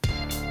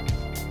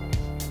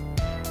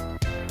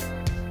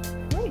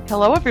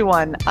Hello,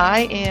 everyone.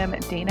 I am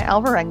Dana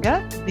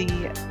Alvarenga, the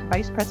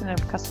Vice President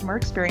of Customer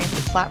Experience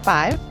at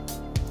Slap5.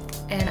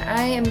 And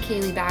I am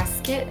Kaylee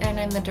Baskett, and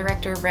I'm the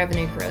Director of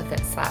Revenue Growth at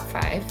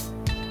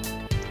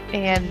Slap5.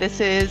 And this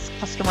is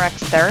Customer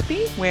X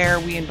Therapy, where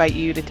we invite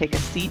you to take a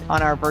seat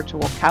on our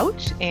virtual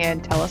couch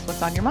and tell us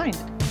what's on your mind.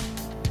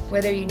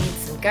 Whether you need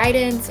some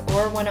guidance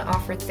or want to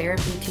offer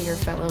therapy to your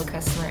fellow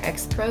Customer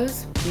X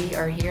pros, we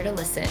are here to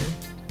listen.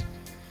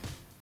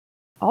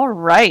 All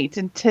right.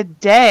 And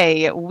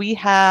today we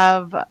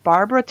have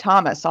Barbara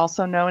Thomas,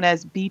 also known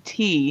as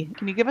BT.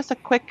 Can you give us a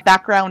quick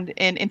background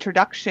and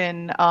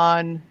introduction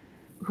on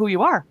who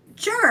you are?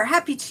 Sure,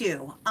 happy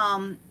to.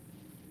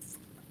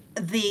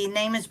 The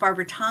name is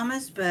Barbara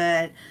Thomas,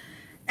 but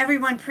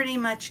everyone pretty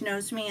much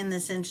knows me in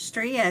this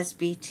industry as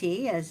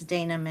BT, as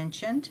Dana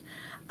mentioned.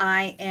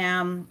 I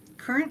am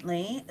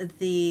currently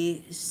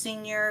the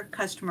Senior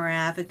Customer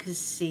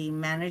Advocacy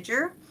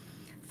Manager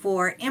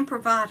for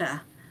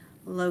Imprivata,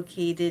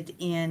 located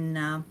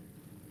in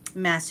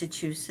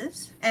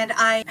Massachusetts. And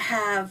I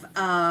have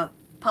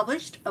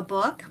published a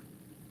book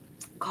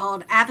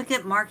called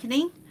Advocate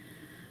Marketing,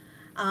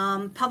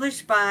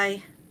 published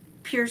by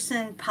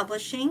Pearson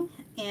Publishing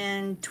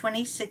in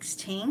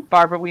 2016.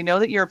 Barbara, we know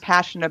that you're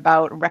passionate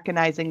about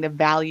recognizing the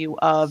value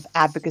of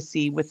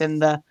advocacy within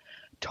the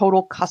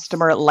total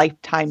customer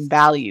lifetime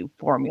value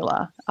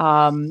formula.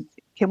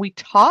 Can we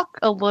talk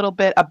a little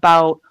bit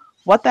about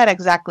what that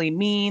exactly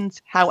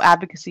means, how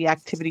advocacy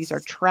activities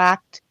are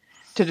tracked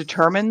to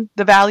determine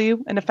the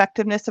value and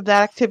effectiveness of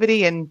that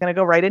activity? And I'm going to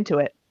go right into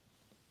it.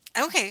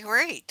 Okay,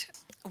 great.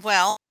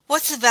 Well,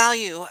 what's the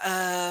value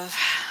of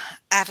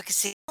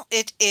advocacy?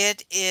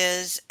 It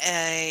is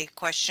a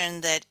question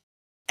that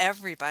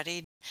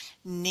everybody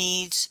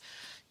needs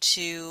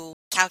to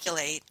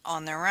calculate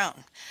on their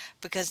own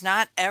because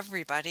not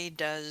everybody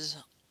does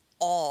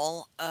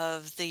all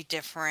of the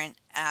different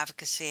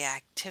advocacy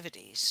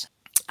activities.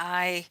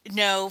 I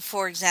know,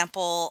 for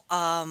example,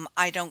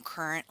 I don't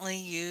currently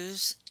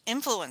use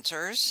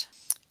influencers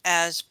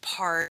as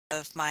part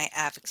of my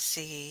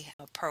advocacy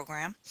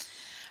program.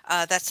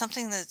 That's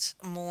something that's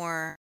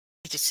more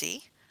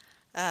B2C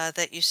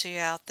that you see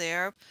out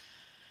there.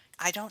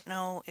 I don't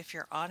know if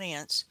your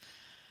audience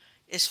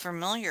is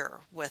familiar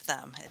with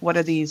them. What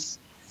are these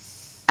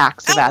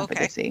acts of Oh, okay.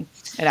 advocacy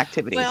and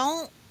activities?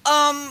 Well,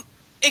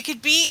 it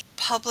could be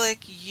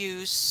public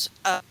use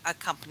of a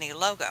company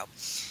logo.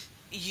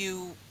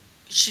 You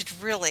should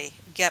really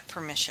get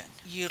permission.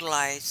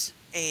 Utilize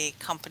a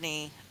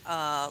company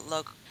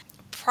logo.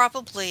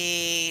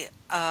 Probably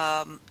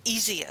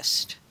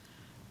easiest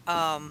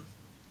um,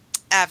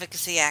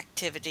 advocacy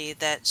activity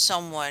that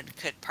someone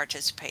could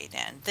participate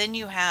in. Then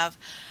you have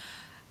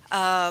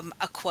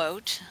a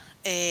quote.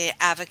 A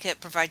advocate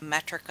provides a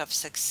metric of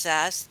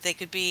success. They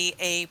could be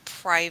a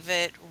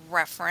private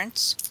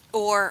reference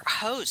or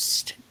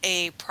host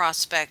a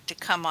prospect to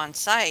come on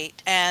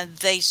site and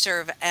they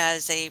serve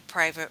as a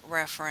private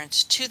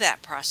reference to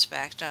that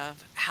prospect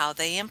of how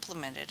they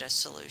implemented a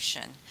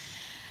solution.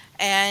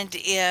 And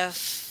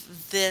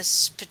if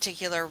this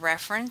particular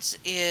reference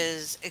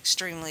is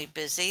extremely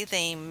busy,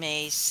 they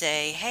may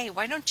say, hey,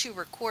 why don't you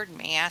record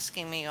me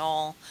asking me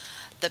all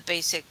the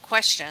basic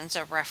questions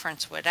a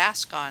reference would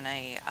ask on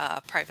a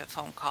private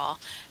phone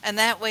call, and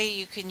that way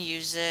you can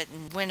use it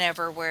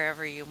whenever,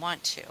 wherever you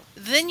want to.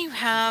 Then you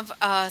have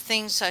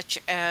things such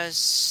as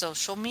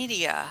social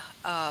media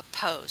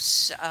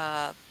posts,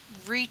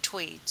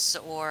 retweets,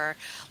 or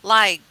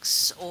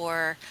likes,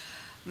 or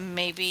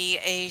maybe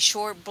a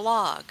short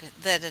blog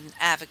that an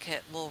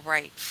advocate will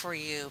write for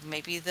you.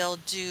 Maybe they'll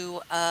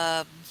do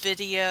a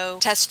video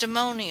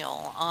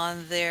testimonial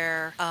on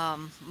their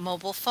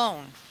mobile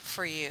phone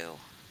for you.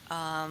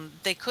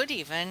 They could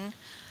even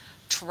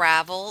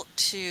travel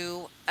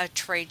to a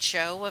trade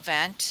show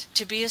event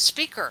to be a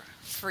speaker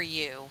for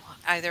you,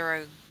 either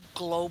a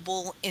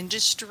global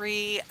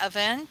industry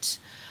event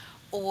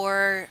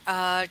or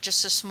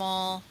just a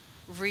small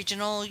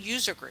regional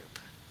user group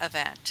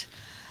event.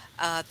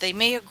 They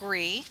may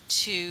agree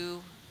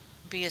to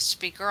be a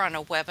speaker on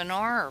a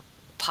webinar or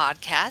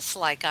podcast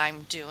like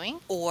I'm doing,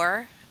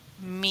 or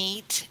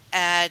meet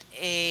at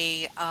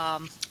a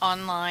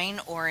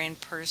online or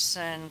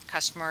in-person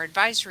customer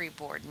advisory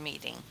board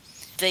meeting.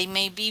 They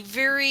may be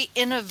very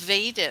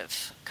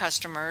innovative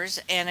customers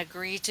and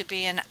agree to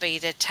be an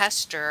beta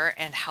tester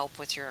and help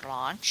with your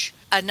launch.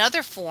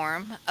 Another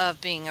form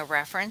of being a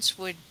reference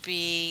would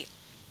be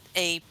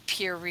a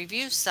peer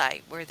review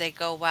site where they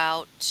go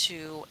out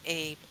to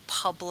a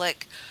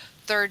public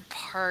third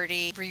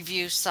party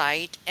review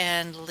site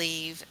and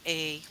leave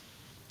a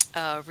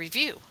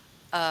review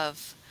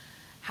of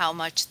how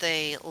much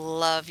they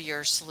love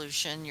your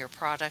solution, your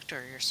product,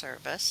 or your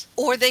service.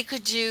 Or they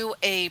could do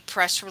a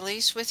press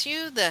release with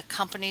you. The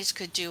companies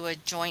could do a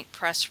joint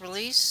press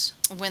release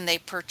when they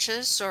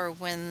purchase or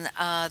when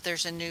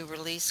there's a new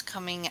release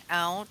coming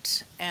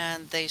out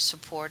and they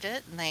support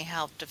it and they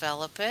help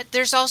develop it.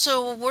 There's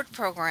also award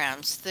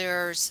programs.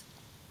 There's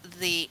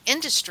the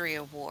industry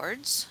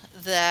awards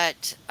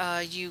that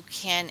you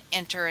can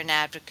enter an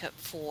advocate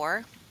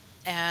for.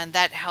 and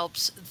that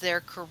helps their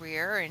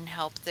career and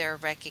help their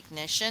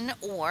recognition.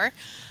 Or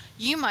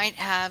you might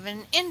have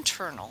an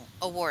internal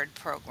award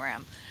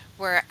program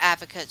where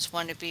advocates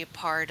want to be a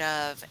part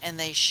of and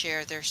they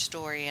share their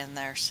story and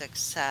their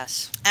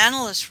success.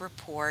 Analyst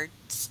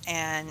reports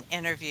and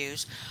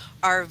interviews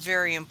are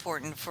very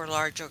important for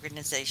large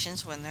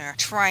organizations when they're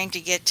trying to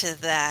get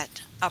to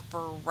that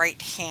upper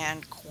right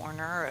hand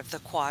corner of the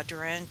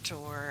quadrant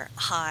or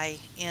high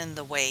in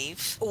the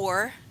wave.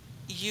 Or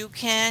you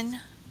can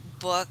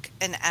book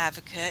an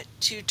advocate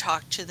to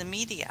talk to the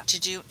media, to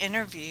do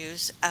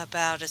interviews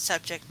about a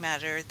subject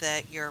matter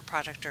that your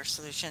product or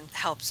solution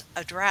helps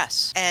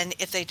address. And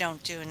if they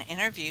don't do an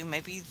interview,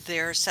 maybe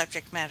they're a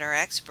subject matter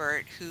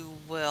expert who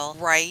will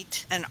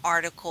write an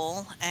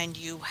article and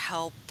you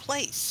help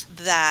place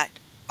that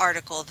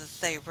article that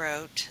they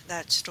wrote,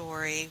 that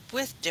story,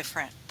 with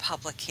different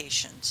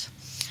publications.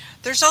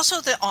 There's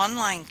also the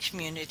online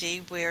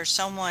community where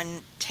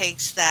someone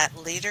takes that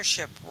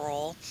leadership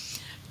role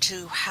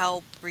to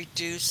help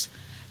reduce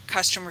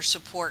customer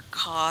support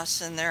costs,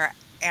 and they're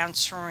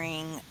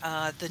answering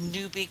the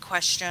newbie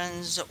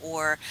questions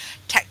or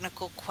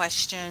technical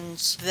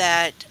questions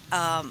that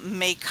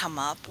may come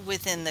up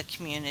within the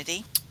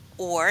community.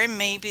 Or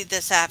maybe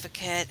this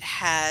advocate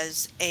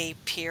has a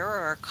peer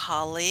or a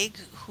colleague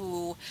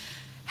who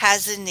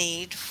has a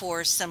need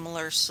for a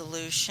similar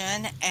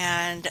solution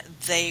and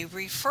they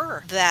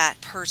refer that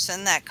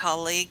person, that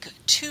colleague,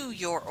 to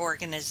your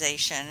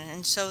organization.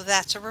 And so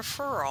that's a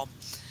referral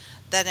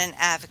that an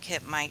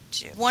advocate might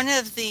do. One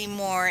of the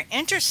more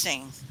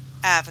interesting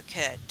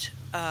advocate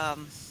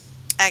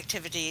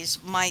activities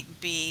might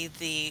be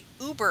the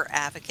Uber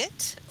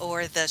advocate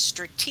or the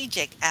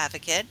strategic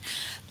advocate.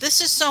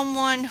 This is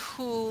someone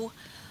who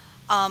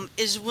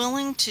is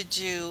willing to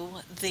do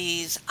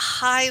these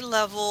high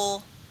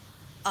level,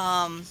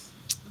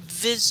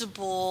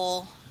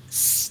 visible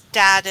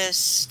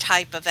status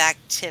type of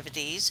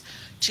activities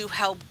to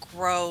help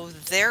grow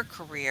their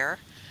career,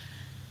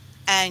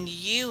 and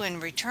you in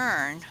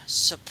return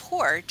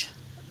support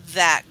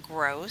that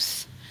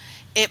growth.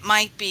 It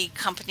might be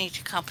company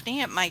to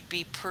company, it might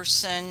be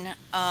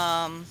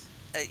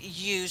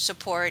you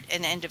support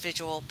an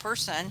individual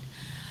person,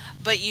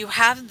 but you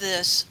have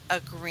this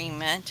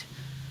agreement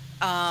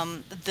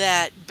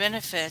that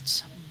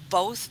benefits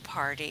both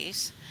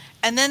parties.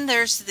 And then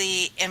there's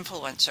the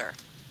influencer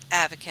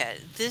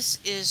advocate. This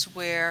is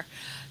where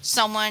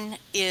someone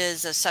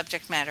is a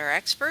subject matter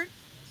expert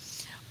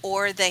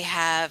or they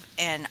have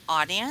an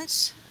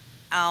audience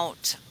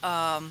out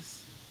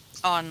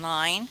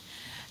online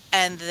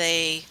and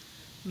they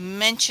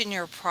mention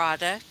your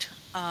product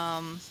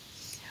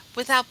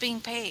without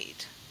being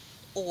paid.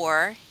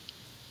 Or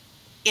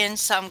in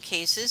some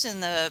cases,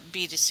 in the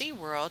B2C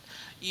world,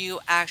 you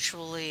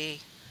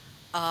actually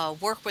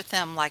work with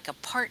them like a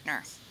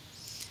partner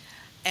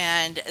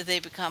and they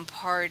become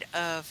part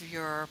of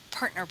your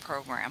partner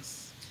program,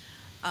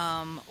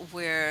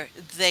 where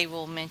they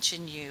will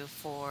mention you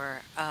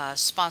for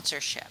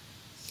sponsorship.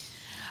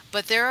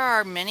 But there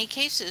are many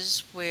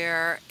cases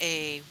where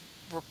a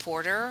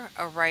reporter,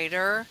 a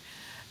writer,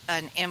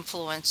 an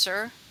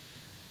influencer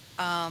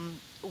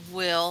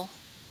will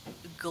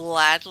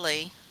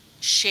gladly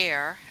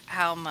share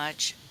how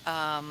much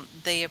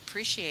they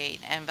appreciate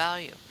and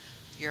value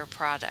your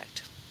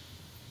product.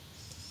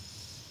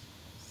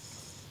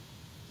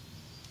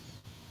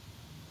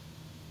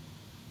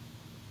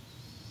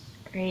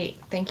 Great.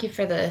 Thank you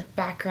for the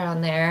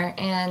background there.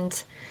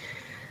 And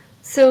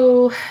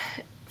so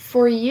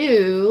for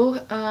you,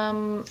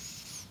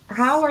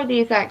 how are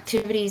these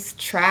activities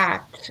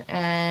tracked?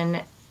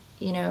 And,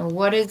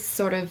 what is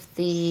sort of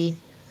the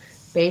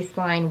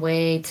baseline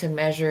way to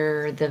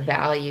measure the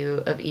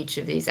value of each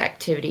of these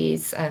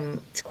activities?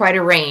 It's quite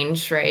a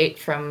range, right?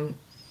 From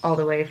all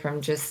the way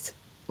from just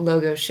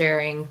logo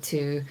sharing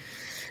to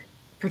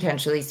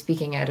potentially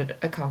speaking at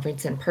a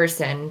conference in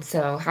person.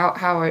 So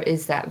how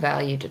is that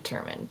value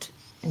determined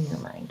in your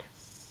mind?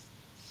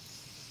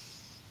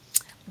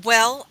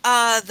 Well,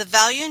 the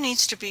value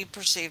needs to be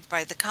perceived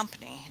by the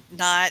company.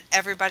 Not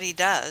everybody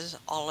does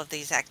all of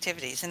these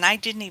activities. And I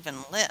didn't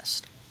even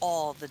list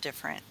all the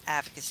different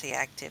advocacy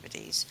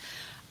activities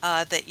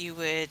that you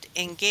would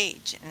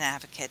engage an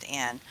advocate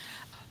in.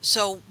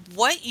 So,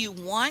 what you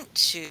want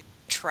to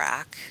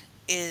track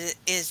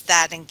is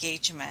that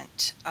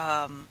engagement,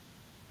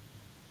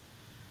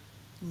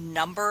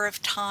 number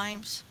of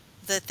times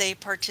that they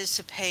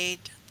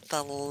participate,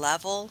 the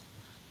level.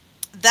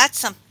 That's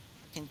something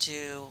you can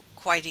do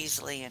quite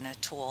easily in a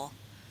tool.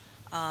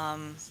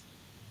 Um,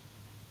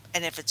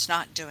 and if it's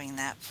not doing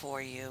that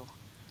for you,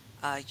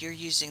 you're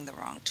using the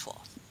wrong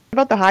tool. What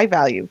about the high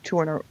value to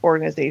an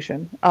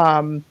organization?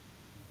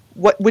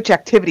 Which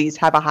activities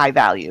have a high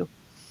value?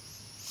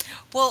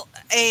 Well,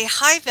 a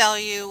high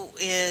value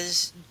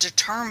is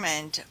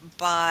determined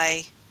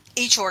by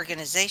each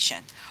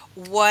organization.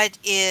 What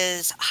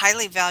is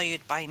highly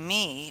valued by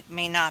me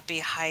may not be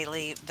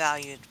highly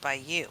valued by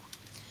you.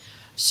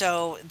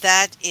 So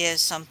that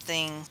is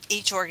something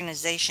each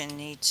organization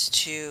needs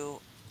to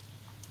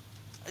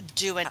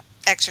do an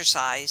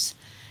exercise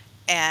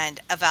and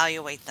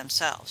evaluate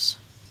themselves.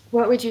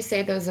 What would you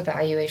say those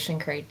evaluation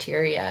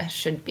criteria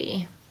should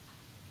be?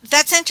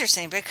 That's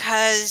interesting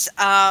because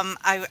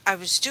I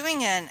was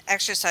doing an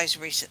exercise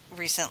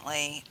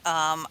recently,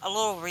 a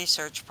little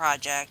research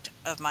project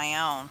of my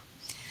own,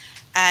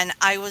 and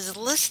I was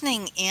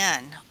listening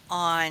in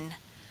on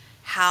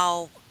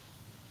how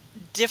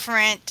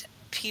different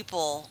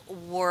people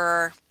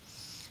were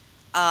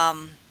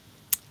um,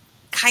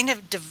 kind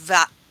of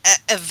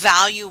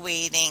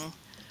evaluating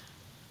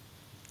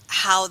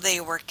how they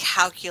were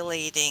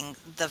calculating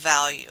the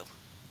value.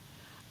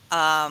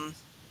 Um,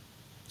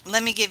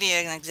 Let me give you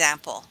an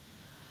example.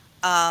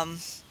 Um,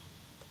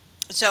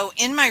 so,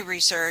 in my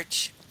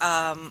research,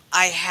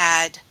 I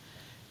had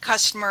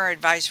customer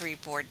advisory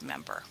board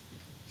member,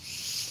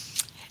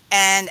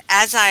 and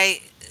as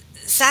I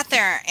sat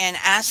there and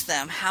asked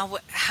them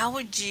how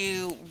would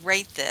you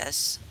rate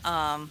this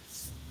on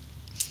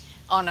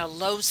a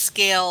low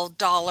scale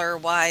dollar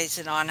wise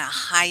and on a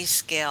high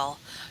scale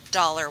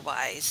dollar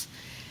wise,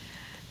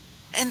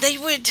 and they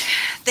would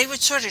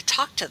sort of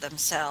talk to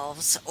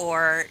themselves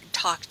or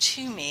talk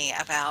to me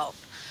about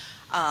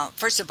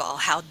first of all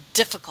how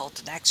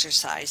difficult an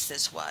exercise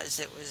this was.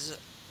 It was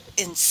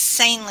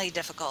insanely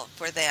difficult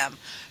for them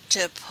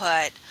to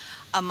put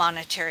a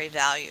monetary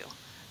value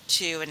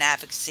to an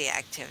advocacy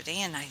activity,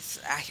 and I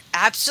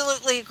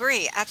absolutely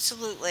agree,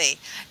 absolutely.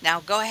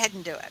 Now go ahead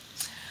and do it.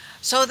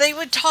 So they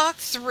would talk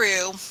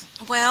through,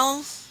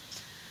 well,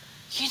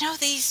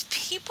 these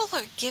people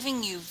are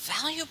giving you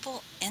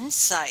valuable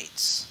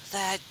insights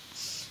that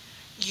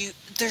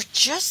they're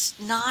just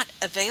not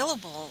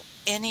available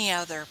any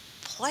other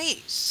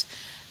place.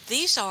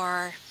 These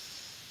are,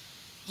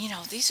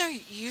 these are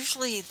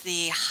usually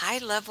the high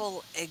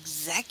level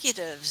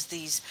executives,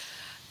 these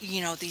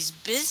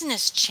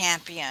business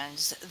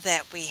champions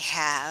that we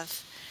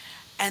have,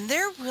 and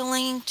they're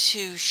willing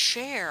to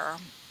share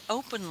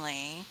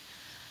openly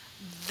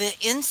the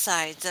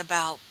insights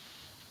about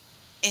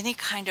any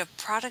kind of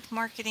product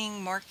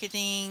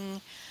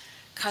marketing,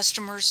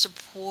 customer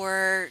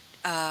support,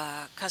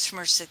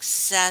 customer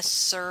success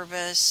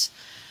service,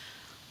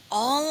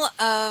 all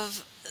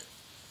of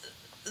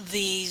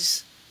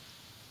these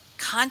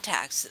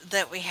contacts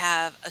that we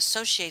have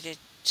associated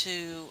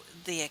to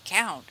the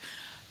account.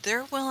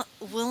 They're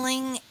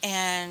willing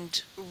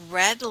and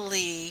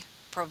readily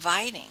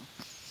providing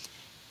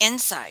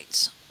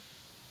insights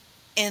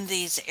in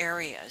these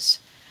areas.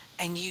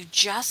 And you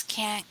just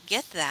can't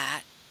get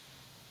that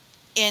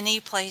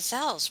anyplace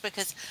else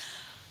because,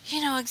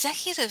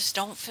 executives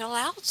don't fill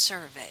out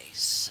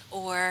surveys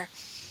or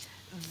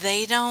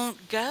they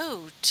don't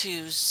go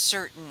to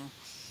certain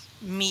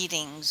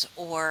meetings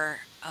or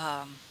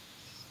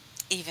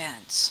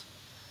events.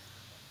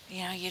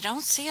 You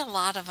don't see a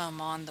lot of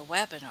them on the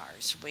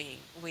webinars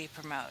we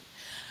promote.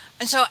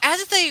 And so,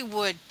 as they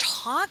would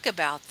talk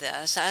about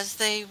this, as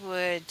they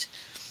would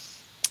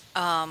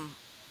um,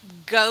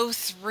 go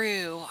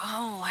through,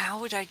 oh, how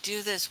would I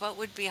do this? What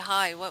would be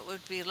high? What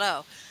would be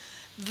low?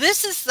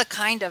 This is the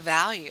kind of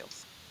value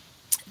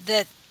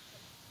that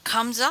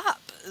comes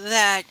up,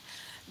 that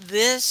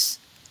this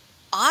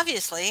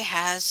obviously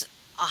has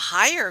a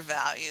higher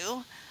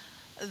value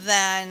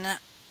than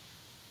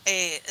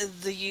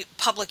the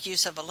public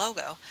use of a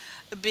logo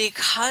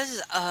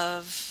because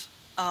of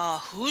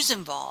who's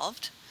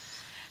involved,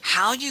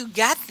 how you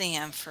get the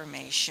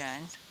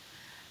information,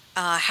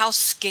 how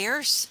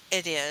scarce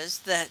it is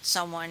that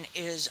someone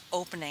is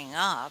opening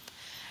up,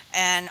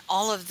 and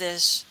all of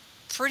this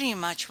pretty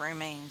much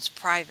remains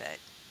private.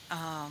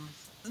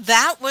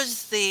 That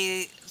was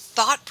the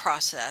thought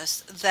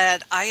process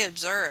that I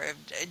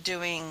observed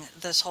doing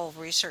this whole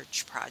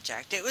research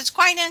project. It was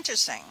quite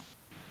interesting.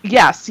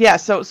 Yes,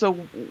 yes. So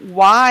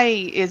why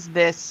is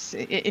this,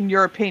 in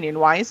your opinion,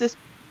 why is this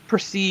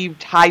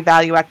perceived high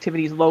value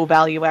activities, low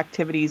value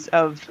activities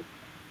of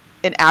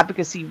an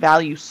advocacy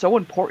value so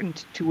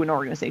important to an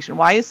organization?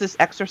 Why is this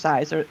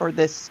exercise or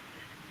this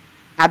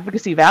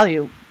advocacy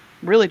value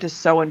really just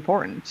so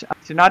important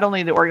to not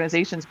only the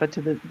organizations but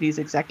to these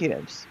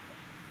executives?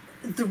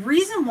 The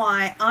reason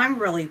why I'm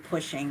really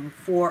pushing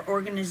for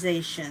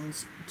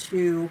organizations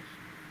to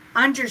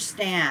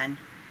understand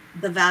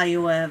the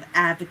value of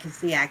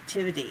advocacy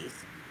activities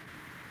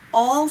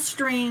all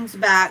streams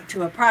back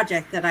to a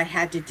project that I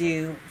had to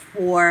do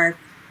for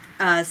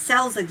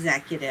sales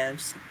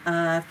executives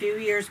a few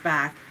years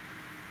back,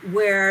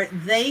 where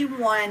they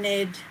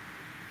wanted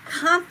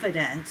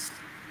confidence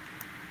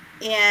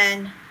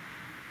in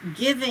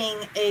giving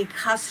a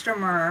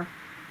customer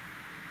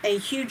a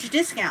huge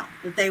discount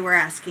that they were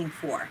asking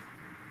for.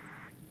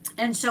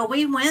 And so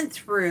we went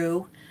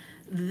through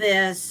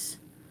this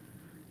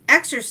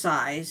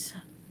exercise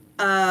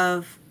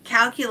of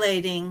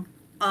calculating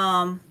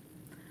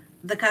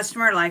the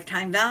customer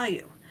lifetime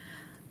value.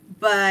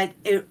 But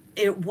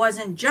it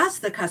wasn't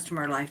just the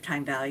customer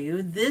lifetime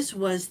value. This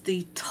was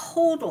the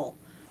total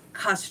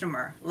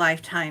customer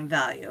lifetime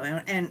value.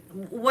 And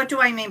what do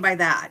I mean by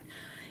that?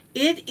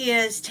 It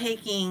is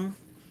taking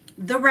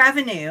the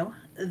revenue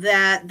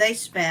that they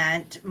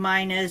spent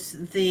minus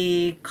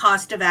the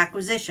cost of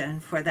acquisition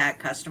for that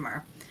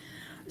customer.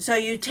 So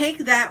you take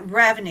that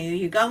revenue,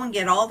 you go and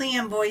get all the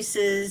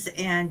invoices,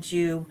 and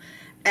you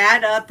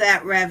add up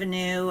that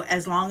revenue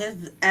as long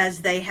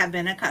as they have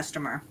been a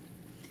customer.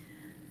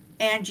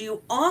 And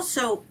you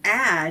also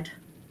add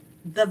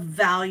the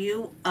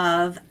value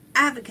of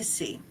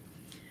advocacy,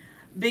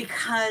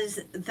 because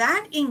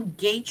that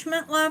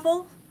engagement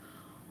level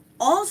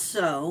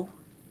also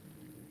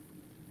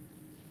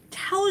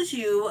tells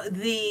you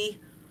the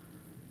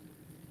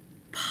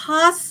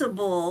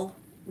possible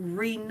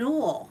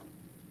renewal,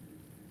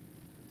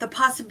 the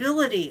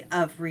possibility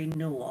of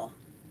renewal.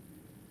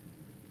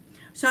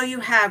 So you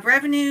have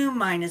revenue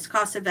minus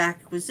cost of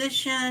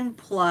acquisition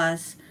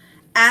plus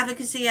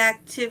advocacy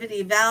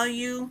activity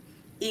value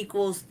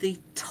equals the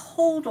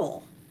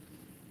total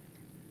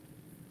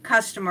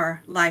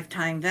customer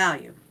lifetime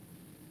value.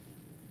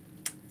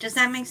 Does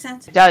that make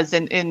sense? It does,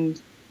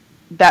 and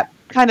that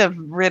kind of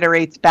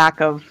reiterates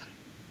back of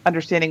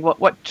understanding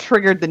what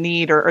triggered the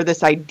need or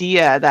this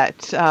idea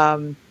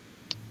that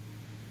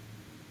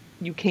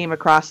you came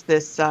across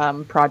this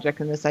project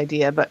and this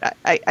idea. But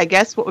I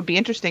guess what would be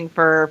interesting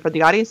for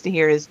the audience to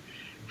hear is,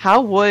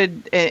 how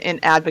would an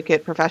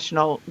advocate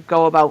professional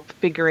go about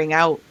figuring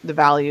out the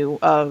value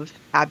of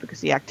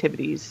advocacy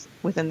activities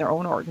within their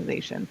own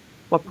organization?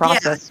 What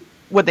process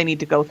would they need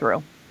to go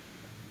through?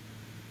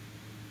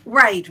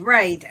 Right.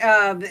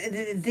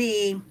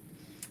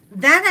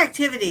 That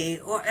activity,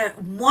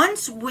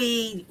 once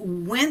we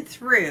went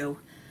through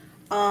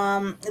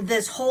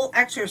this whole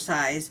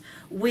exercise,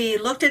 we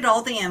looked at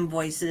all the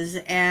invoices,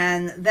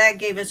 and that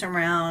gave us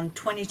around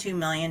 $22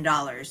 million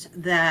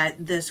that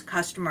this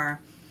customer,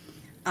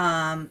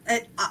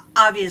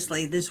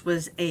 obviously this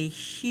was a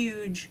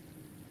huge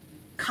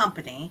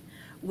company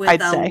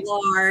with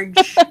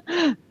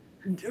a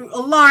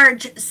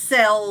large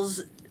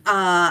sales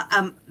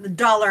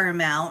dollar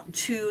amount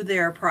to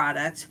their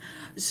products.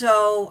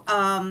 So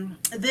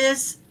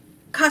this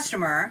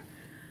customer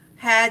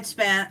had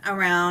spent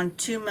around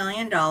 $2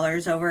 million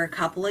over a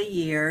couple of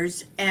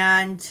years,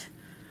 and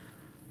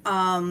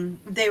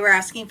they were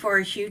asking for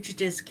a huge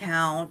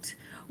discount.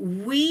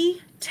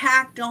 We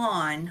tacked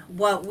on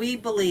what we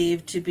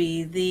believe to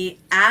be the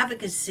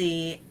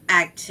advocacy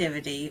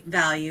activity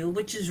value,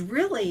 which is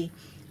really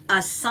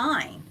a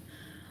sign.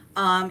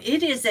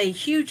 It is a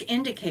huge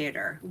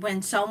indicator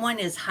when someone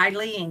is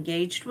highly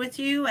engaged with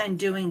you and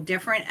doing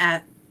different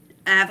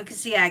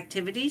advocacy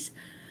activities.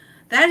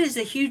 That is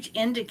a huge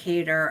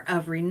indicator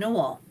of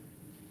renewal.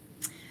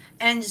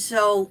 And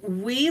so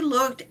we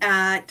looked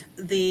at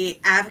the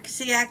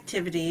advocacy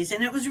activities,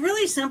 and it was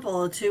really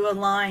simple to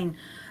align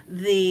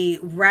the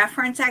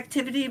reference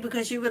activity,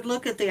 because you would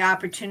look at the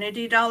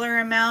opportunity dollar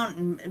amount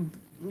and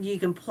you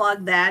can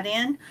plug that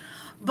in.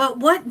 But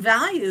what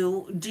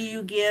value do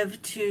you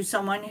give to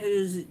someone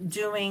who's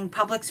doing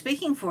public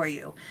speaking for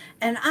you?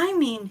 And I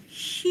mean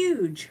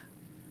huge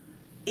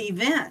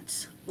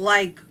events,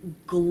 like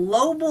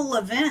global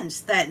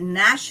events that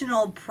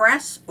national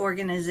press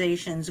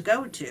organizations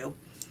go to.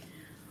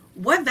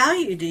 What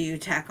value do you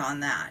tack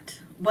on that?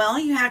 Well,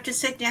 you have to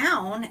sit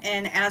down,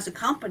 and as a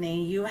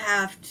company, you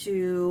have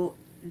to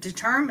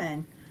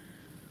determine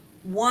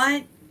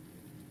what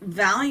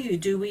value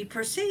do we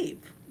perceive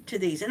to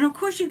these. And of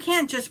course, you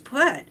can't just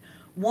put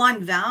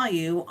one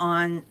value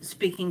on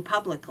speaking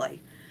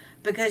publicly,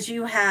 because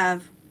you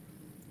have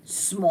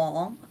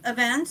small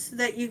events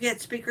that you get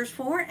speakers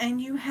for,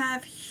 and you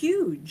have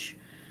huge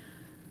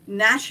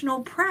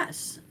national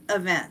press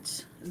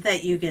events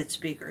that you get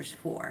speakers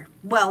for.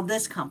 Well,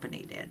 this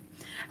company did.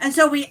 And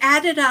so we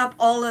added up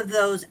all of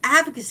those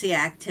advocacy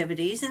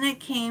activities, and it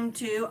came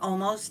to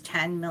almost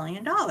 $10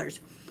 million.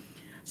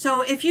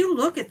 So if you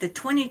look at the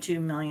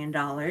 $22 million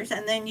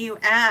and then you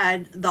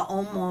add the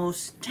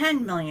almost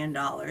 $10 million,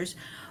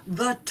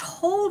 the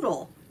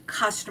total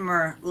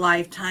customer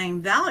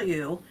lifetime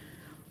value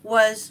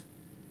was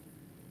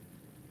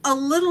a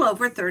little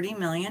over $30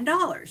 million.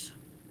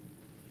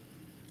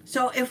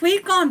 So if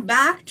we'd gone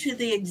back to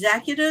the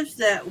executives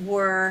that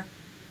were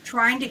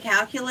trying to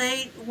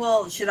calculate,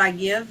 well, should I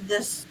give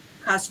this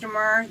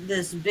customer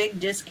this big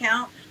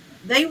discount?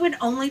 They would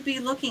only be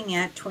looking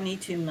at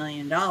 $22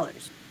 million.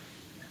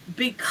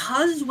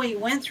 Because we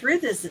went through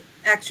this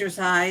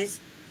exercise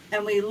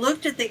and we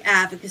looked at the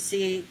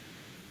advocacy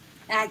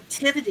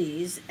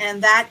activities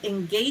and that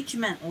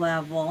engagement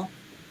level,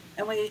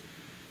 and we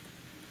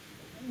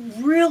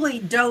really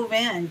dove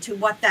into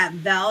what that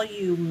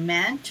value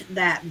meant,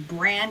 that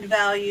brand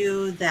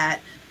value, that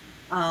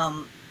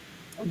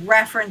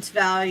reference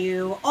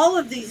value, all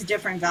of these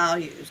different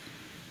values.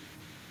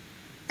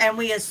 And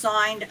we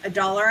assigned a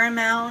dollar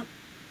amount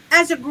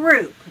as a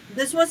group.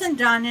 This wasn't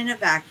done in a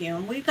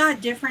vacuum. We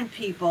got different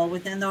people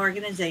within the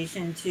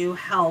organization to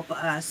help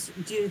us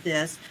do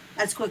this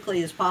as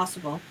quickly as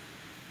possible.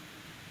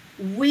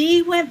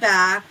 We went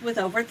back with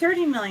over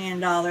 $30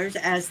 million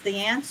as the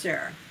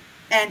answer.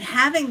 And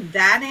having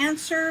that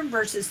answer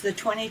versus the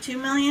 22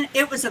 million,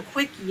 it was a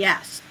quick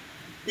yes.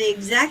 The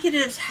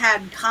executives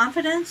had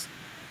confidence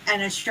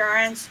and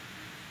assurance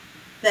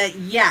that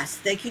yes,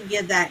 they could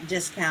give that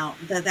discount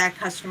that that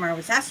customer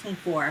was asking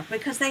for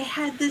because they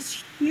had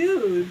this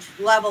huge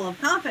level of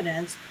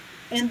confidence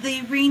in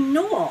the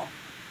renewal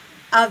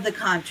of the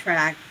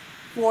contract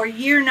for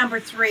year number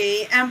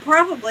 3 and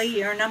probably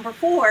year number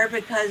 4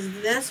 because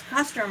this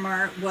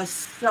customer was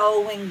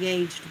so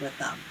engaged with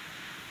them.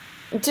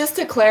 Just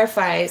to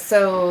clarify,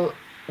 so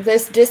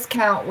this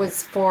discount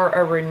was for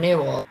a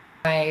renewal.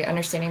 Am I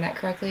understanding that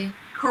correctly?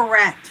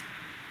 Correct.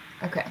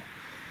 Okay.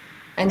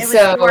 And It was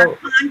so for a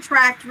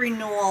contract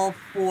renewal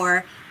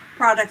for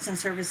products and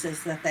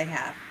services that they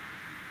have.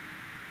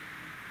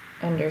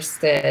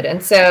 understood.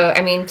 And so,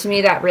 I mean, to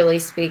me, that really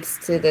speaks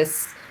to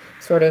this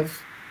sort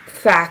of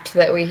fact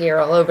that we hear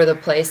all over the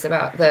place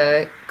about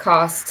the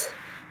cost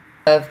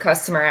of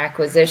customer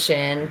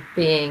acquisition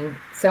being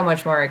so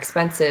much more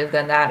expensive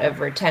than that of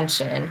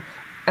retention.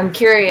 I'm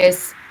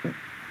curious,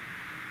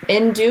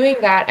 in doing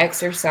that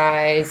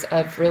exercise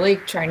of really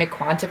trying to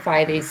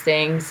quantify these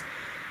things,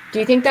 do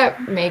you think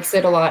that makes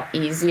it a lot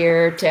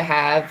easier to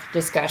have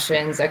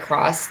discussions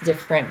across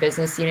different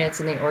business units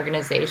in the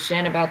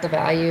organization about the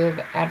value of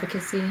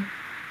advocacy?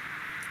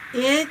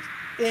 It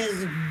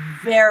is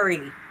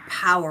very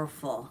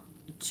powerful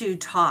to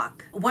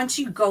talk. Once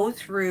you go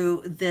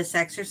through this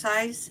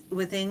exercise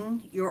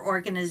within your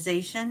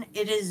organization,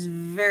 it is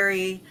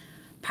very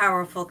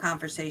powerful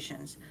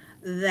conversations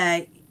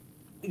that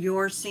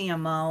your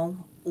CMO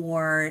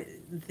or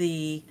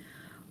the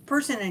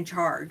person in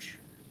charge,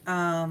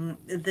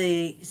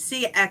 the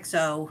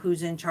CXO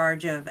who's in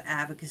charge of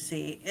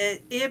advocacy,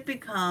 it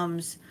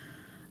becomes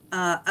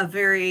a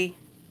very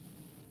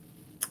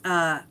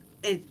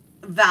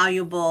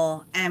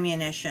valuable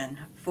ammunition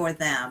for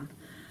them.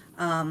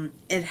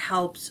 It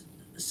helps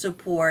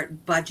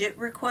support budget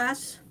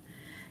requests.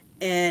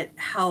 It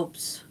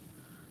helps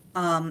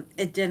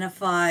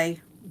identify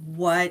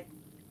what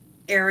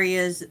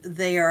areas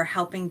they are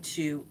helping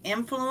to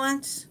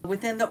influence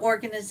within the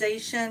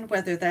organization,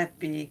 whether that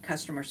be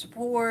customer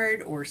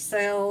support or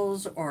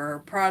sales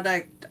or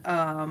product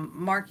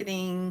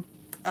marketing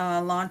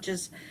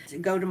launches,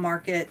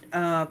 go-to-market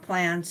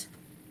plans.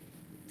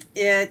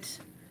 It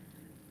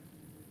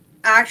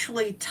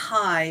actually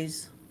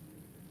ties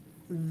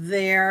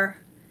their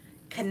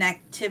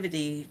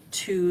connectivity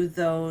to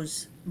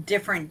those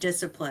different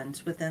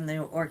disciplines within the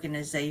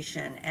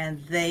organization, and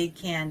they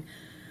can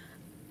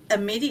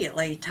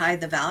immediately tie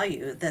the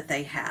value that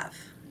they have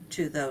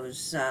to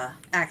those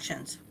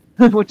actions.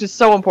 Which is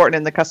so important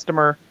in the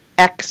customer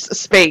X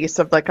space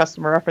of the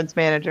customer reference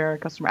manager,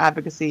 customer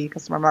advocacy,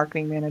 customer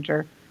marketing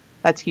manager.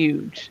 That's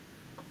huge.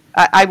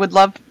 I would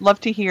love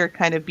to hear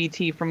kind of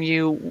BT from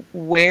you.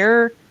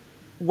 Where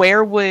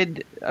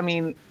would, I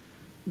mean,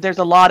 there's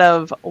a lot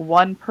of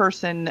one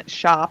person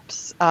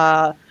shops,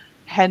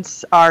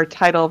 hence our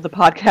title of the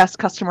podcast,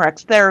 Customer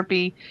X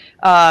Therapy,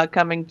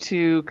 coming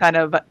to kind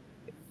of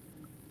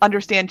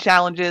understand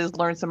challenges,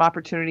 learn some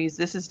opportunities.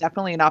 This is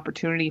definitely an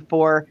opportunity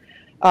for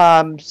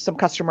some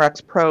Customer X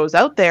pros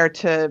out there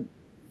to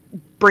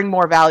bring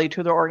more value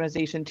to their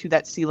organization, to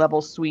that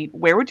C-level suite.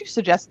 Where would you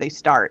suggest they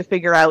start to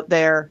figure out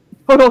their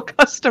total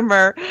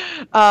customer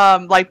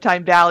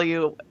lifetime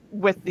value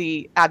with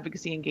the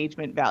advocacy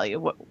engagement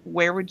value?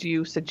 Where would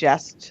you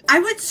suggest? I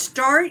would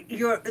start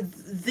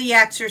the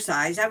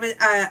exercise.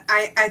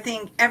 I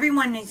think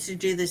everyone needs to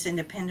do this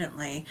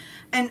independently,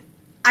 and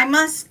I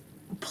must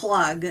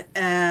plug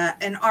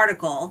an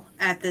article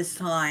at this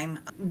time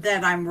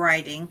that I'm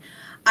writing.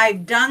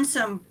 I've done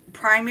some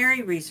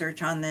primary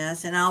research on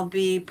this, and I'll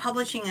be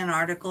publishing an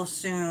article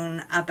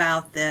soon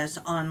about this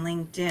on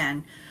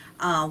LinkedIn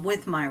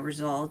with my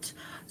results.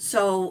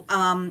 So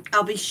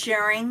I'll be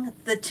sharing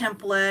the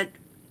template,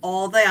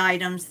 all the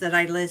items that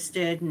I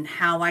listed and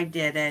how I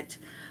did it.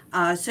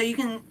 So you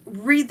can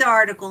read the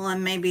article,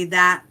 and maybe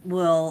that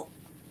will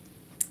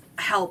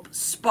help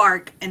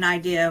spark an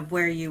idea of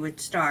where you would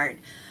start.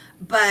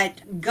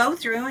 But go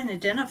through and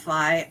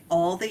identify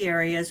all the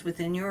areas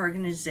within your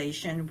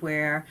organization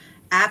where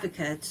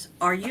advocates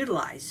are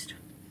utilized.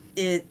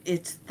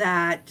 It's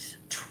that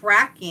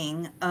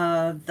tracking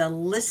of the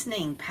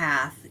listening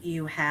path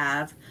you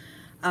have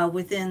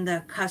within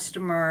the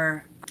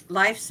customer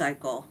life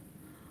cycle.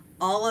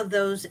 All of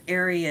those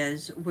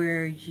areas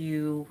where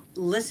you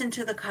listen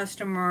to the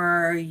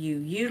customer, you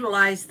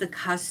utilize the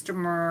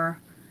customer,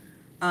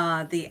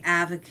 the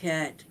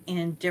advocate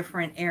in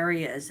different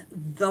areas.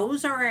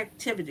 Those are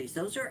activities.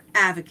 Those are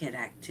advocate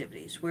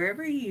activities.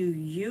 Wherever you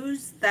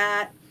use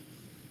that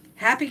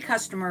happy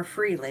customer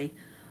freely,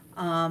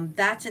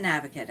 that's an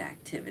advocate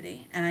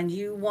activity. And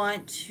you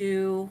want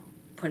to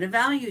put a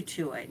value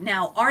to it.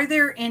 Now, are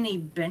there any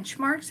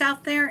benchmarks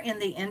out there in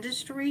the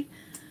industry?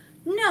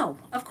 No,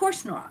 of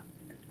course not.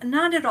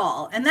 Not at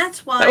all. And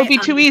that's why That would be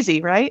too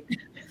easy, right?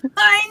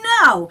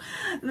 I know.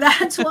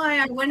 That's why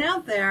I went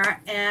out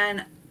there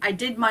and I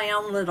did my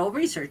own little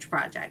research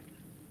project.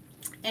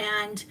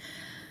 And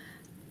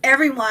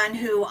everyone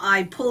who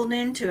I pulled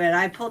into it,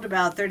 I pulled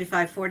about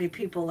 35, 40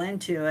 people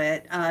into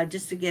it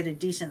just to get a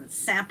decent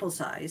sample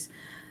size,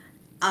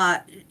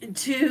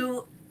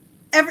 to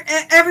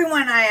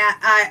everyone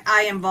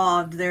I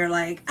involved, they're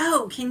like,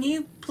 oh, can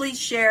you please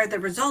share the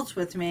results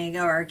with me?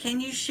 Or can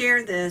you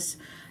share this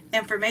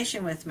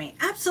information with me?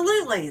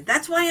 Absolutely.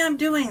 That's why I'm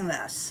doing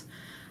this.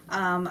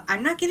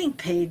 I'm not getting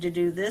paid to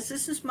do this.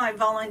 This is my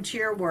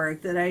volunteer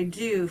work that I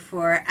do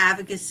for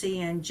advocacy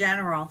in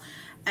general.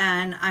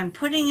 And I'm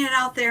putting it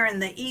out there in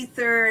the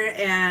ether,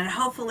 and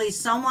hopefully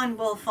someone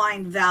will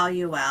find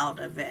value out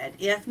of it.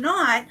 If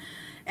not,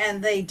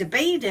 and they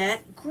debate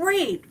it,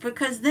 great,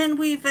 because then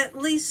we've at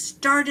least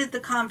started the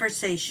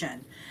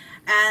conversation.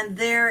 And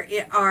there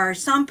are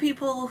some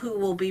people who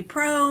will be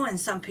pro and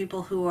some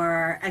people who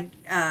are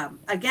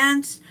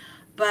against,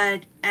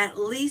 but at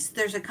least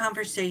there's a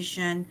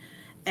conversation.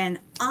 And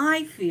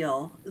I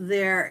feel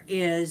there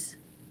is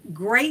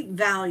great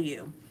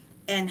value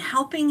in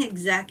helping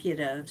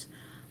executives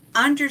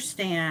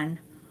understand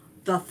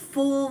the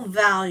full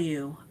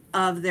value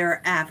of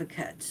their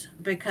advocates.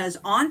 Because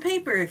on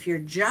paper, if you're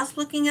just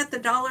looking at the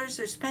dollars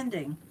they're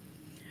spending,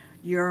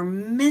 you're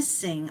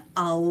missing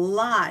a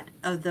lot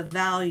of the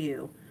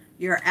value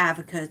your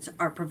advocates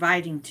are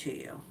providing to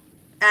you,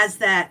 as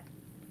that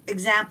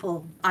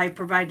example I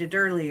provided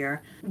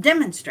earlier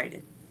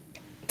demonstrated.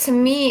 To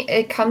me,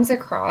 it comes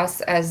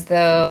across as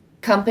though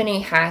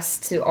company has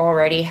to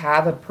already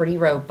have a pretty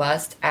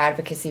robust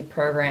advocacy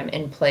program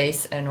in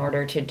place in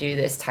order to do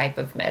this type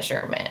of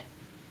measurement.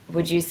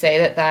 Would you say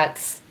that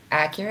that's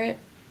accurate?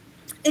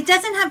 It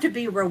doesn't have to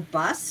be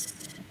robust.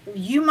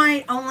 You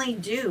might only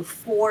do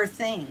 4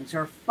 things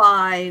or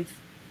 5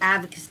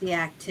 advocacy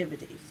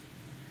activities.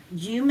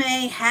 You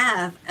may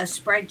have a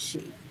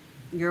spreadsheet.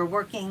 You're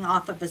working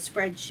off of a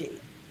spreadsheet.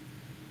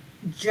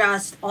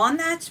 Just on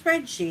that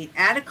spreadsheet,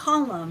 add a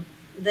column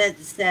that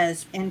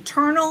says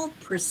internal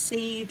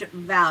perceived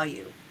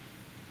value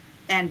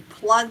and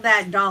plug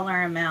that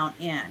dollar amount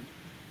in.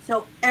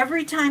 So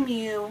every time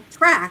you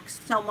track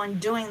someone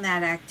doing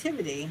that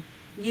activity,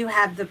 you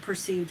have the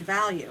perceived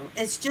value.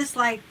 It's just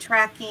like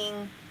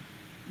tracking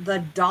the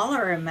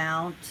dollar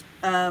amount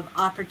of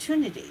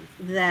opportunity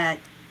that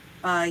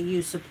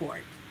you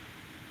support.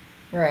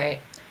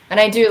 Right. And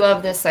I do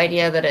love this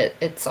idea that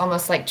it's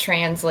almost like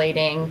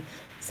translating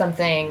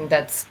something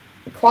that's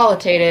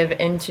qualitative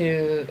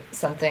into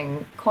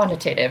something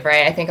quantitative,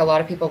 right? I think a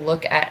lot of people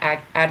look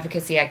at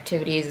advocacy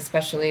activities,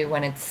 especially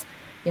when it's,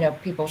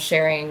 people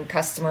sharing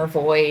customer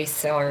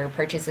voice or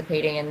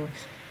participating in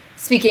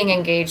speaking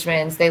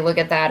engagements. They look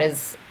at that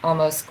as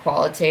almost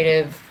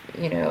qualitative,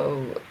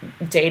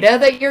 data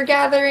that you're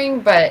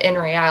gathering, but in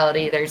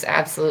reality, there's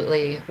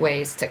absolutely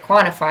ways to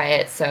quantify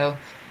it. So,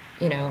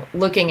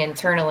 looking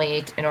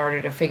internally in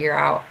order to figure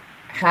out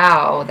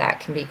how that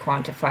can be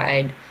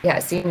quantified, yeah,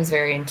 it seems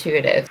very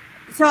intuitive.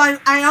 So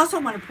I also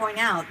want to point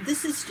out,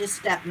 this is just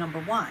step number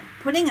 1.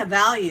 Putting a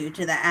value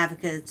to the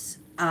advocate's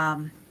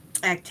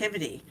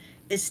activity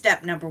is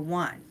step number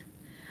 1.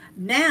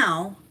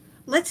 Now,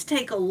 let's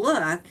take a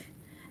look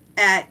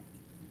at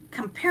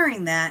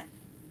comparing that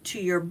to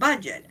your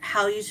budget,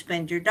 how you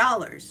spend your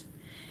dollars.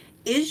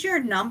 Is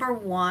your number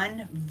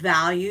 1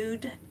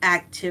 valued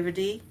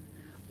activity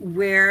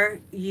where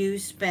you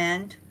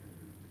spend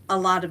a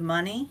lot of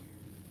money,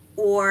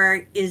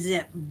 or is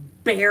it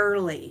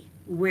barely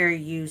where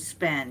you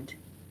spend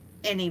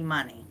any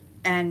money?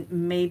 And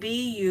maybe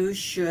you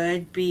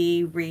should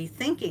be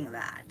rethinking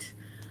that.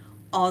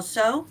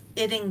 Also,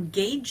 it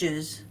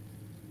engages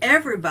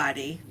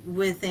everybody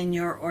within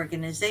your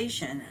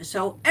organization.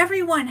 So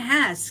everyone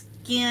has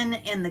skin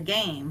in the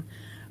game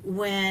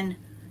when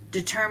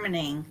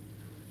determining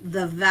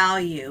the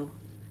value.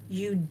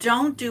 You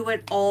don't do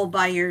it all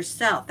by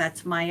yourself.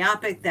 That's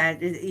myopic.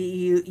 That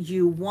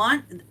you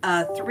want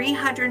a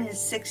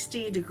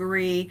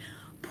 360-degree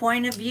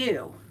point of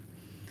view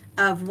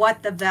of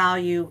what the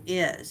value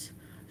is.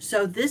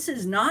 So this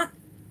is not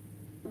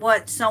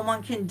what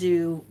someone can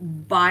do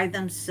by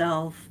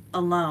themselves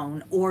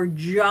alone, or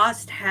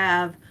just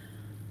have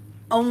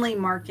only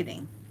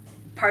marketing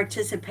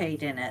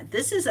participate in it.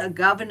 This is a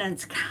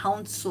governance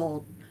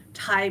council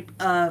type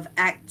of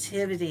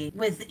activity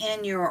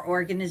within your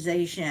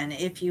organization.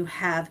 If you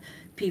have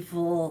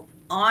people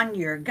on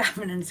your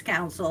governance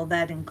council,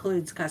 that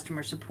includes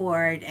customer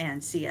support and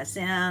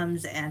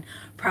CSMs and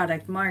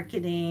product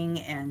marketing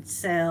and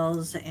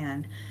sales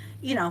and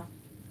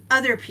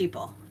other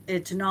people.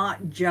 It's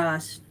not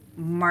just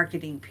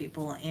marketing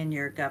people in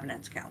your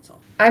governance council.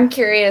 I'm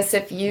curious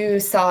if you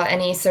saw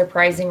any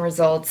surprising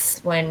results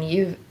when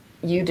you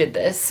did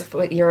this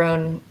with your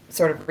own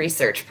sort of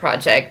research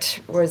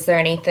project. Was there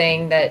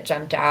anything that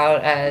jumped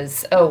out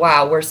as, oh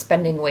wow, we're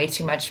spending way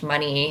too much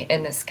money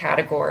in this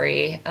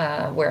category,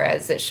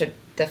 whereas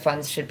the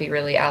funds should be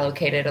really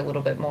allocated a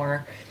little bit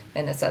more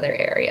in this other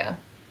area?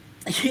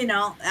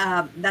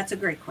 That's a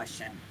great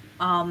question.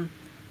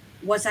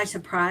 Was I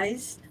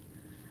surprised?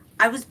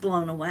 I was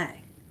blown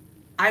away.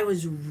 I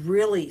was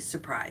really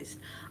surprised.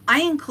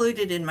 I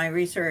included in my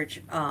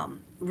research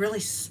really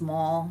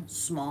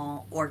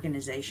small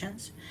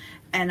organizations,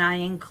 and I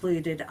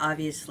included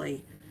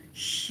obviously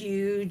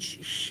huge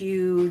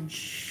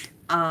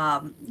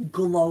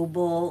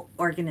global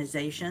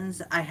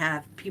organizations. I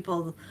have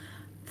people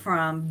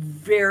from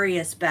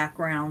various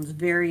backgrounds,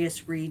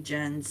 various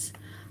regions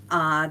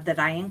that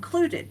I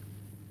included.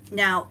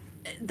 Now,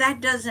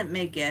 that doesn't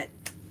make it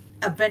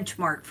a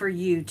benchmark for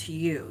you to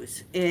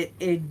use.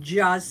 It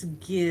just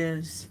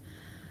gives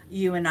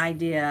you an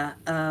idea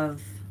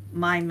of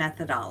my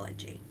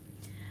methodology.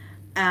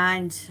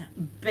 And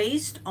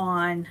based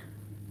on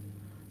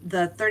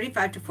the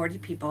 35 to 40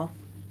 people,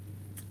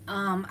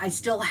 I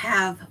still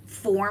have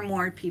 4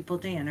 more people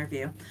to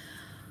interview.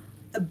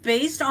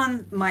 Based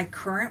on my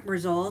current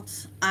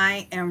results,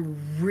 I am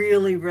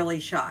really, really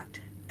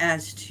shocked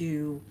as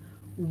to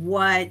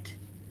what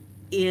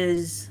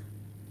is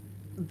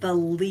the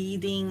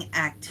leading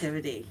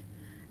activity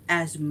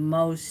as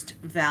most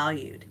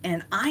valued.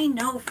 And I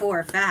know for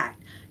a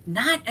fact,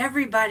 not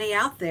everybody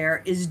out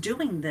there is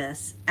doing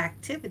this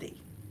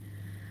activity.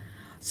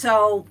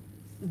 So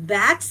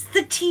that's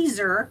the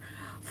teaser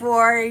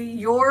for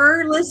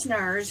your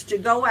listeners to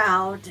go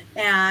out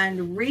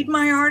and read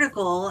my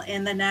article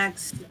in the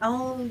next,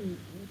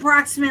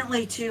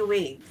 approximately 2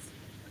 weeks.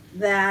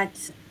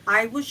 That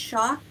I was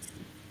shocked,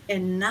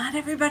 and not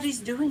everybody's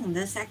doing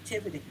this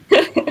activity.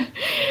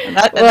 And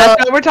that's why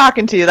we're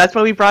talking to you. That's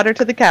why we brought her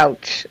to the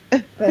couch.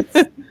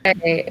 That's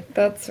right.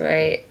 That's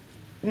right.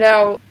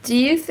 Now, do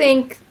you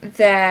think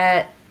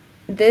that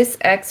this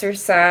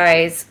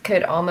exercise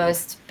could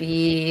almost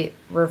be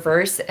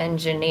reverse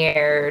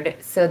engineered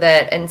so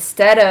that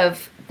instead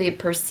of the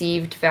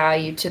perceived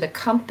value to the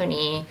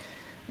company,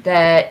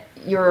 that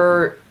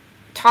you're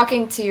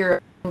talking to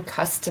your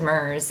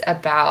customers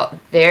about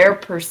their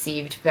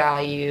perceived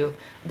value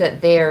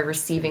that they're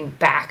receiving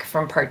back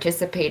from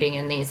participating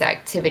in these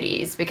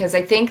activities? Because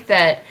I think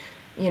that,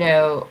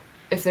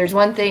 if there's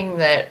one thing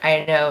that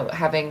I know,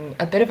 having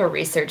a bit of a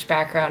research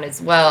background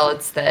as well,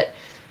 it's that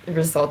the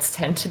results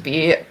tend to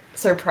be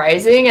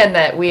surprising and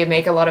that we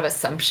make a lot of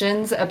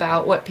assumptions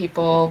about what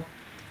people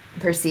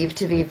perceive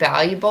to be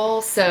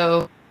valuable.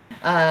 So,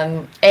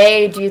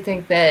 do you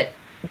think that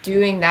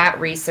doing that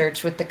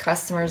research with the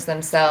customers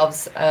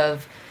themselves,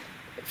 of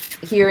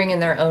hearing in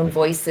their own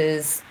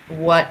voices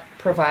what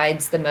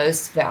provides the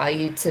most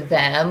value to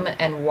them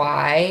and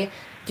why,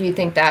 do you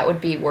think that would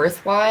be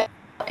worthwhile?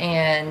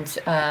 And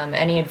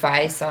any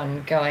advice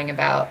on going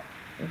about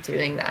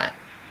doing that?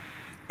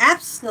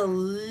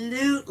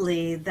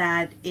 Absolutely,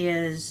 that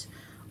is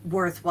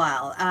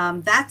worthwhile.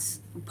 That's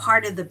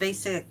part of the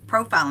basic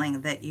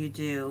profiling that you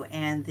do,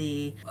 and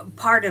the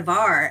part of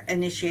our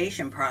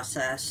initiation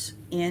process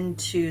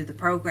into the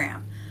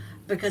program,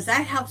 because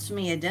that helps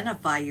me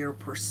identify your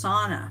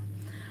persona.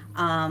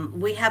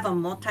 We have a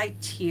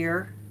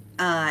multi-tier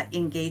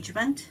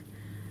engagement.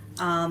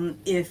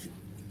 If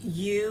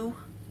you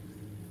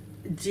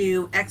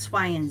do X,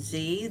 Y, and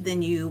Z,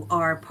 then you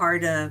are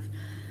part of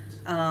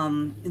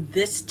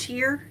this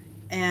tier.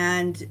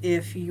 And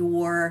if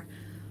you're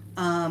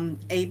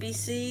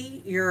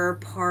ABC, you're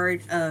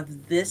part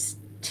of this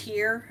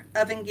tier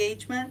of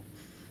engagement.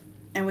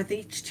 And with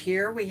each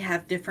tier, we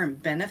have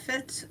different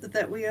benefits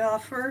that we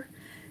offer.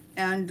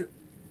 And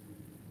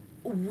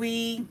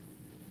we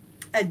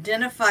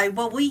identify,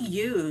 we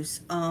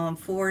use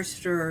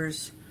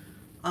Forrester's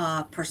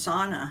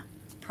persona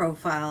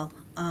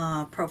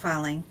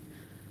profiling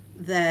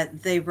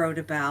that they wrote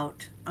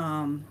about,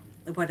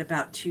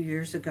 about 2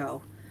 years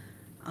ago.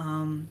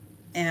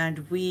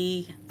 And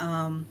we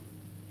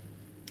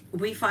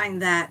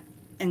find that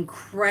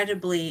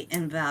incredibly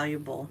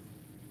invaluable.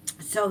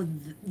 So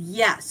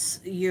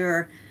yes,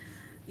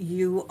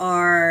 you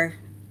are,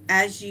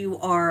 as you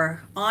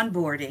are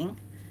onboarding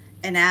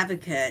an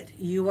advocate,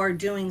 you are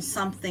doing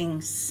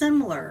something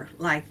similar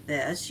like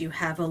this. You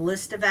have a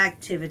list of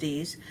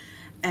activities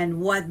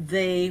and what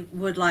they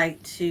would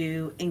like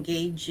to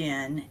engage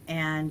in,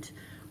 and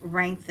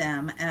rank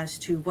them as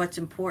to what's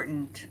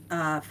important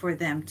for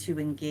them to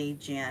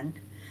engage in.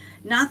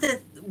 Not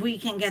that we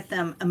can get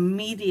them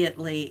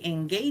immediately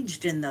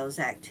engaged in those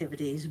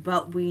activities,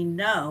 but we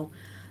know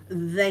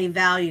they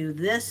value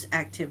this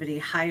activity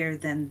higher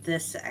than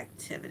this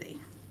activity.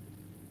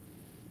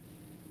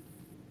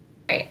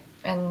 Right.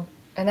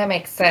 And that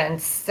makes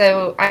sense.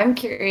 So I'm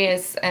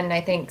curious, and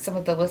I think some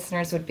of the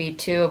listeners would be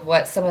too, of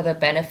what some of the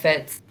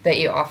benefits that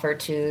you offer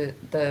to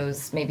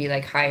those maybe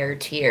like higher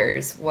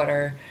tiers. What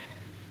are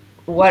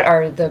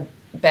the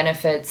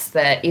benefits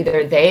that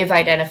either they've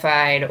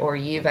identified or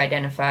you've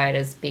identified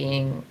as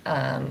being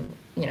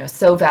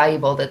so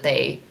valuable that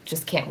they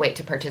just can't wait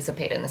to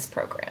participate in this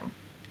program?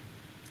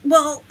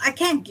 Well, I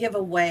can't give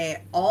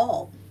away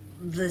all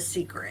the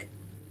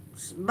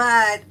secrets,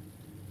 but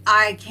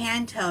I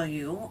can tell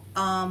you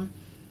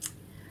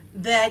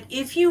that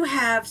if you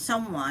have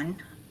someone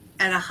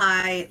at a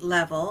high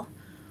level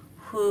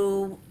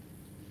who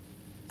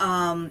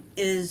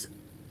is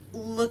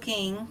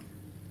looking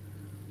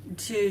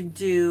to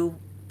do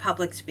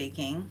public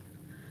speaking,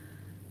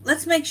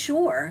 let's make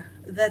sure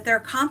that they're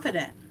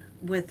confident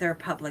with their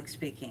public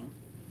speaking.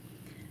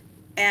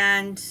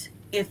 And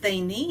if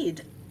they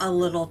need a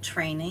little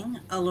training,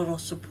 a little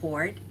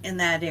support in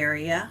that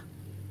area,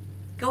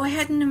 go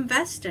ahead and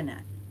invest in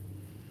it.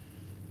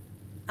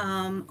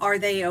 Are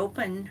they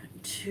open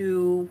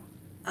to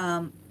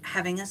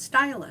having a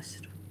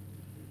stylist.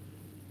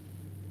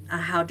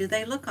 How do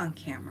they look on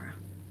camera?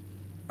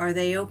 Are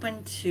they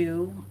open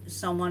to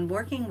someone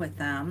working with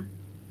them,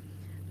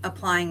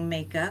 applying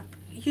makeup?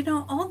 You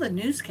know, all the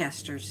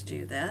newscasters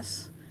do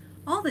this.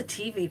 All the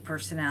TV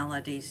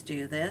personalities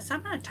do this.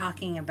 I'm not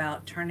talking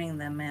about turning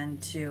them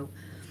into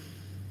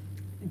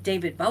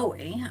David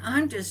Bowie.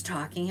 I'm just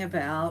talking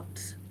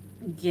about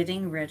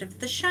getting rid of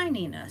the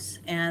shininess,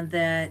 and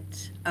that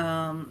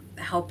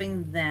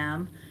helping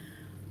them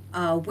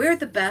wear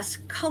the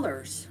best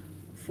colors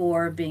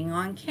for being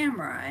on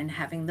camera and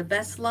having the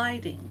best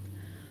lighting,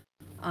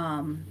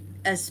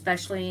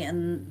 especially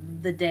in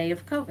the day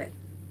of COVID.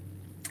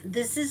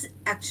 This is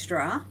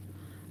extra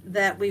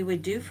that we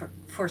would do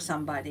for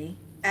somebody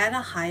at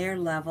a higher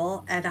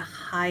level, at a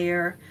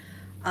higher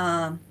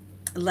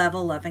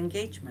level of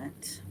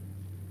engagement.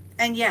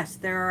 And yes,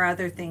 there are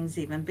other things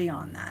even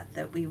beyond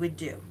that we would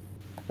do.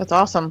 That's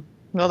awesome.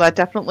 Well, that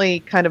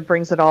definitely kind of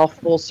brings it all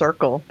full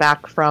circle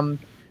back from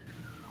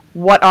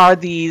what are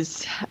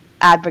these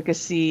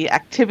advocacy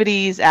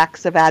activities,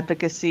 acts of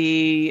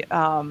advocacy,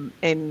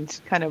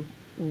 and kind of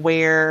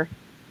where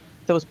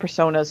those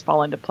personas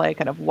fall into play,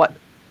 kind of what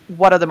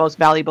are the most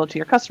valuable to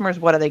your customers,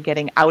 what are they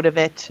getting out of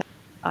it.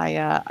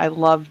 I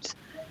loved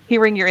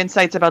hearing your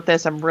insights about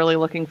this. I'm really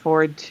looking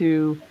forward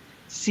to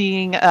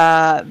seeing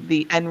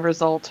the end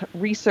result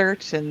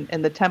research and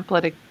the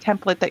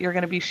template that you're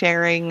going to be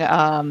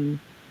sharing.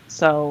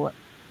 So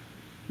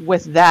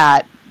with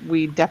that,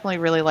 we definitely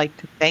really like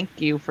to thank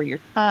you for your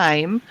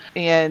time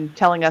and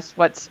telling us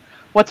what's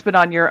been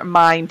on your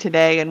mind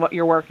today and what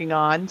you're working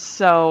on.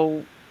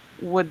 So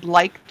would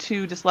like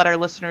to just let our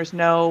listeners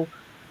know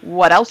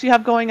what else you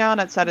have going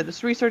on outside of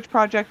this research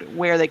project,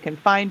 where they can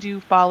find you,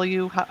 follow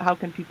you. How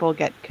can people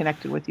get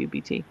connected with you,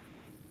 BT?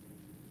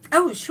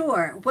 Oh,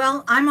 sure.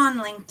 Well, I'm on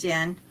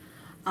LinkedIn.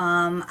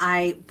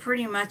 I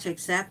pretty much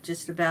accept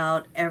just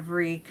about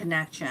every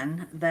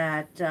connection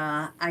that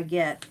I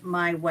get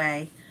my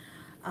way.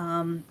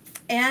 And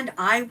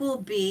I will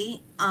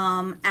be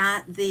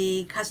at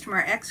the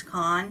Customer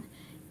XCon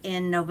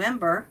in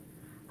November,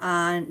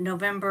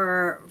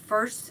 November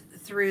 1st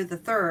through the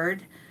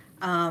 3rd.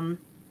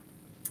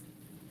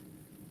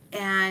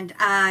 And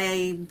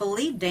I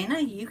believe, Dana,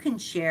 you can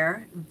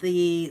share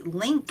the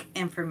link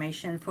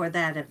information for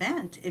that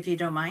event, if you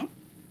don't mind.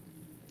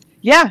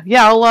 Yeah.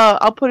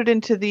 I'll put it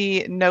into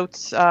the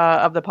notes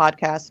of the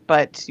podcast,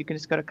 but you can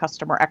just go to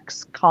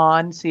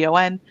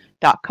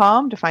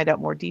customerxcon.com to find out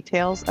more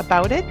details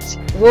about it.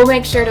 We'll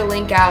make sure to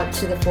link out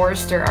to the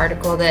Forrester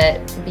article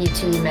that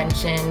BT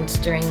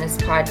mentioned during this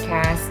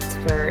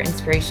podcast for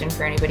inspiration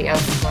for anybody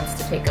else who wants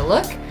to take a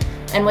look.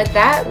 And with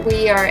that,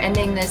 we are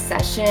ending this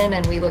session,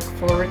 and we look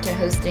forward to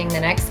hosting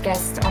the next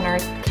guest on our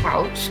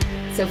couch.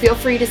 So feel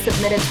free to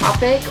submit a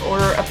topic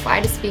or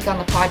apply to speak on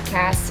the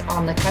podcast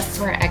on the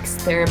Customer X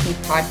Therapy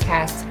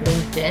Podcast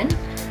LinkedIn.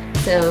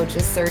 So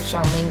just search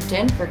on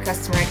LinkedIn for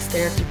Customer X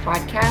Therapy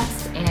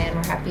Podcast, and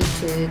we're happy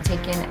to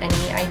take in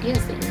any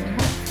ideas that you may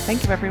have.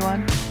 Thank you,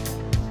 everyone.